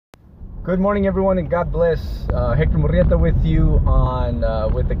Good morning, everyone, and God bless. Hector Murrieta with you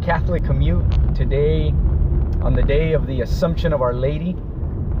on with the Catholic Commute today, on the day of the Assumption of Our Lady.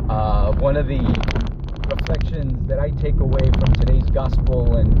 One of the reflections that I take away from today's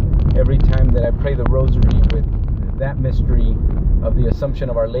gospel, and every time that I pray the Rosary with that mystery of the Assumption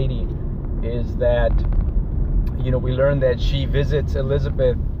of Our Lady, is that we learn that she visits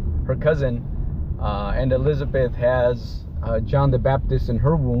Elizabeth, her cousin, and Elizabeth has John the Baptist in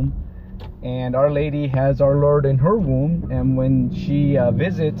her womb. And Our Lady has our Lord in her womb, and when she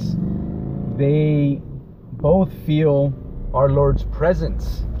visits, they both feel our Lord's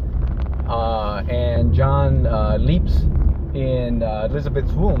presence. And John leaps in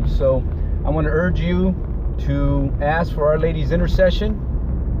Elizabeth's womb. So I want to urge you to ask for Our Lady's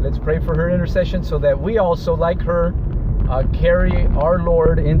intercession. Let's pray for her intercession so that we also, like her, carry our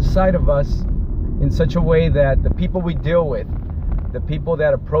Lord inside of us in such a way that the people we deal with, the people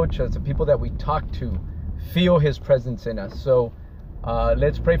that approach us, the people that we talk to, feel His presence in us. So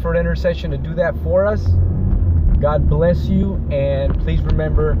let's pray for an intercession to do that for us. God bless you, and please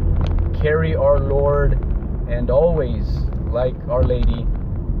remember, carry our Lord, and always, like Our Lady,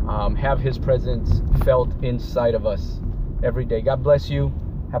 have His presence felt inside of us every day. God bless you.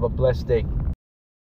 Have a blessed day.